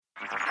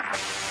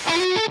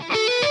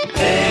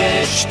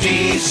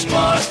HT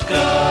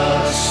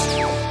Smartcast.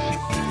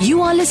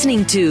 You are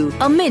listening to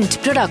a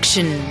Mint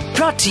production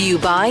brought to you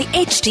by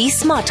HT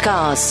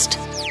Smartcast.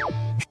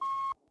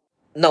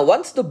 Now,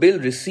 once the bill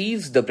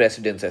receives the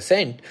President's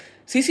assent,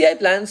 CCI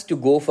plans to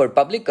go for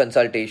public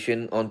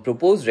consultation on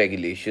proposed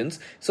regulations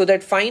so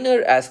that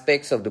finer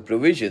aspects of the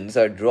provisions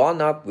are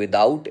drawn up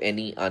without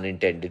any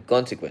unintended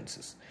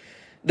consequences.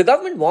 The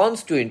government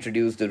wants to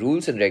introduce the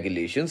rules and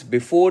regulations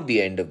before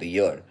the end of the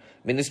year.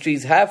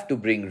 Ministries have to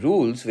bring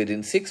rules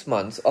within 6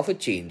 months of a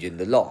change in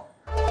the law.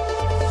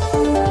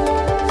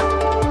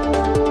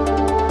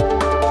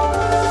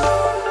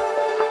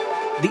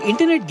 The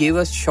internet gave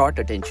us short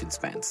attention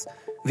spans.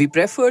 We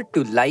preferred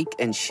to like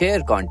and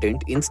share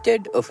content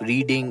instead of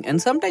reading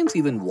and sometimes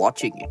even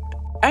watching it.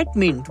 At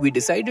Mint, we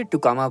decided to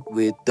come up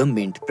with the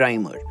Mint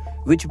Primer,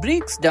 which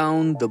breaks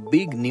down the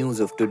big news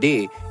of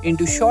today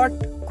into short,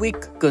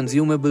 quick,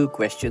 consumable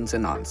questions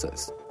and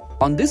answers.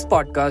 On this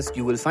podcast,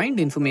 you will find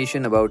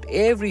information about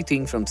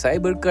everything from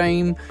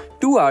cybercrime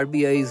to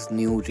RBI's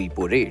new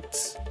repo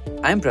rates.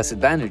 I'm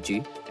Prasid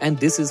Banerjee, and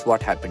this is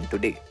what happened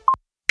today.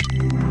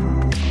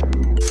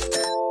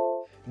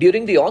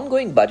 During the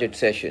ongoing budget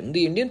session,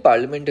 the Indian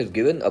Parliament has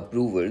given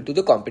approval to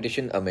the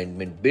Competition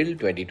Amendment Bill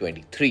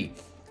 2023,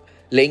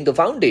 laying the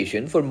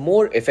foundation for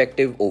more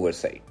effective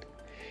oversight.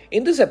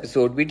 In this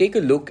episode, we take a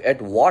look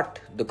at what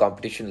the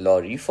competition law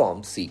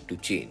reforms seek to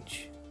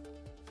change.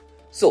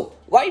 So,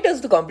 why does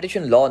the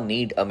competition law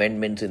need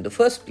amendments in the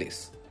first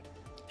place?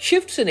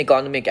 Shifts in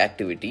economic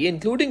activity,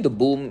 including the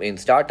boom in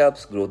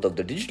startups, growth of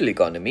the digital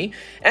economy,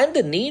 and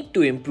the need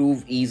to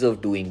improve ease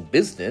of doing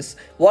business,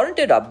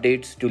 warranted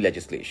updates to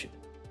legislation.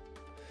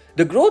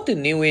 The growth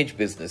in new age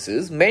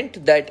businesses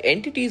meant that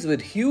entities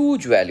with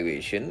huge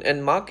valuation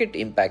and market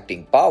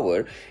impacting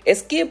power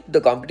escaped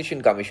the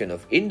Competition Commission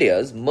of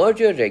India's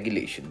merger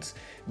regulations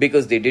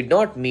because they did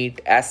not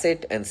meet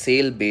asset and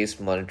sale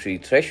based monetary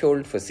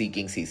threshold for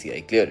seeking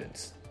CCI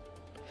clearance.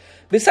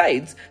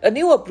 Besides, a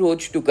new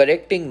approach to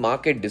correcting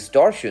market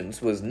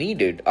distortions was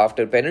needed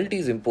after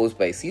penalties imposed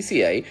by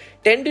CCI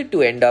tended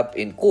to end up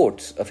in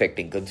courts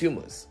affecting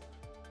consumers.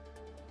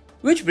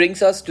 Which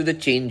brings us to the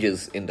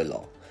changes in the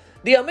law.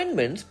 The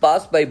amendments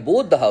passed by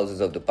both the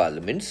houses of the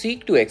parliament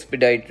seek to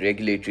expedite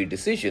regulatory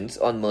decisions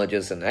on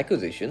mergers and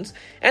acquisitions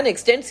and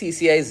extend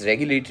CCI's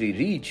regulatory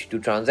reach to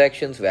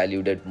transactions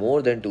valued at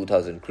more than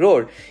 2,000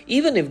 crore,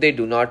 even if they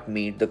do not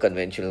meet the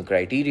conventional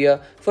criteria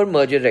for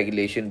merger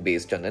regulation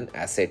based on an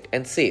asset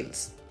and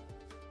sales.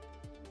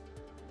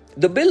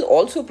 The bill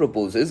also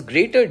proposes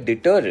greater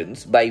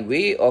deterrence by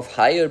way of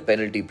higher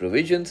penalty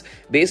provisions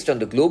based on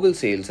the global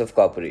sales of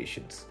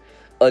corporations.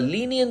 A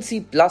leniency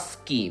plus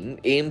scheme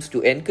aims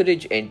to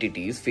encourage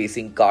entities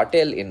facing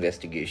cartel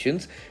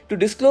investigations to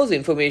disclose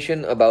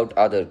information about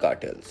other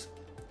cartels.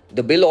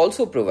 The bill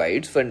also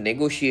provides for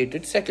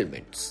negotiated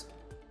settlements.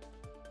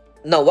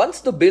 Now, once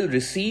the bill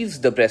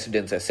receives the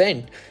President's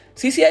assent,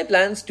 CCI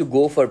plans to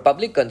go for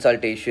public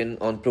consultation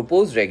on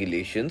proposed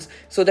regulations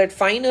so that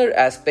finer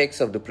aspects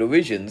of the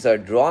provisions are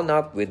drawn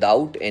up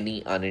without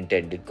any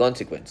unintended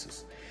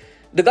consequences.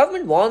 The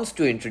government wants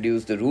to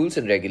introduce the rules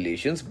and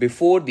regulations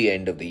before the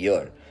end of the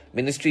year.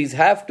 Ministries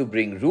have to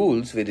bring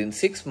rules within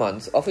 6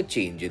 months of a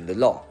change in the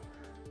law.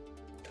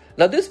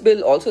 Now, this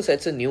bill also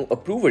sets a new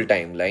approval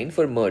timeline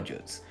for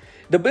mergers.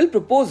 The bill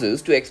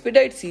proposes to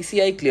expedite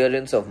CCI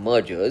clearance of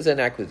mergers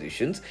and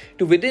acquisitions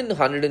to within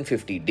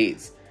 150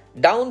 days,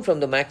 down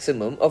from the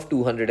maximum of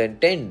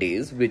 210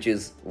 days, which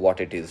is what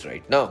it is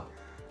right now.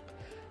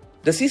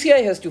 The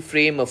CCI has to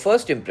frame a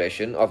first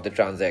impression of the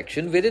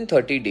transaction within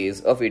 30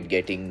 days of it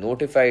getting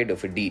notified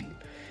of a deal.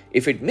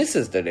 If it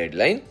misses the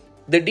deadline,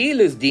 the deal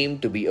is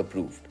deemed to be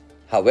approved.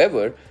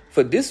 However,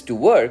 for this to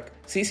work,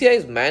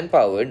 CCI's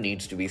manpower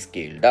needs to be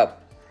scaled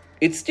up.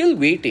 It's still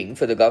waiting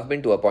for the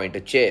government to appoint a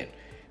chair,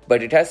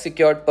 but it has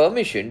secured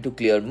permission to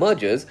clear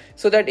mergers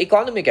so that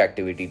economic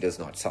activity does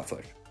not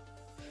suffer.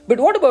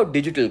 But what about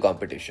digital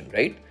competition,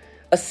 right?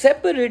 A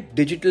separate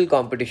digital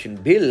competition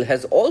bill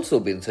has also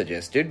been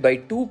suggested by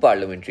 2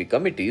 parliamentary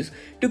committees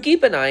to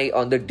keep an eye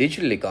on the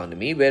digital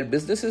economy where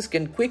businesses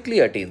can quickly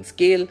attain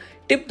scale,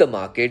 tip the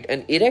market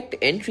and erect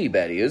entry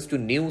barriers to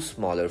new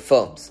smaller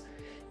firms.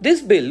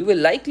 This bill will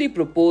likely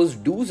propose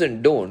do's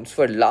and don'ts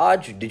for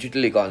large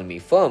digital economy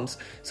firms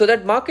so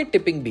that market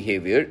tipping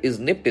behavior is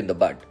nipped in the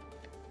bud.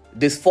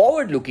 This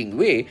forward-looking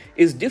way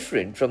is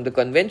different from the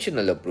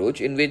conventional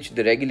approach in which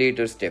the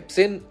regulator steps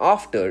in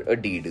after a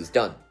deed is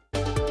done.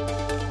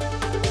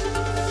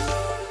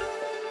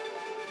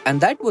 And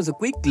that was a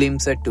quick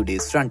glimpse at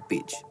today's front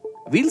page.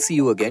 We'll see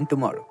you again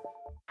tomorrow.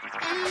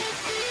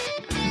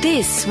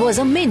 This was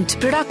a Mint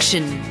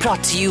production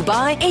brought to you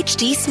by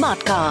HT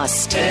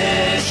Smartcast.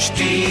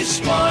 HT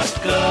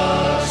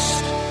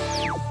Smartcast.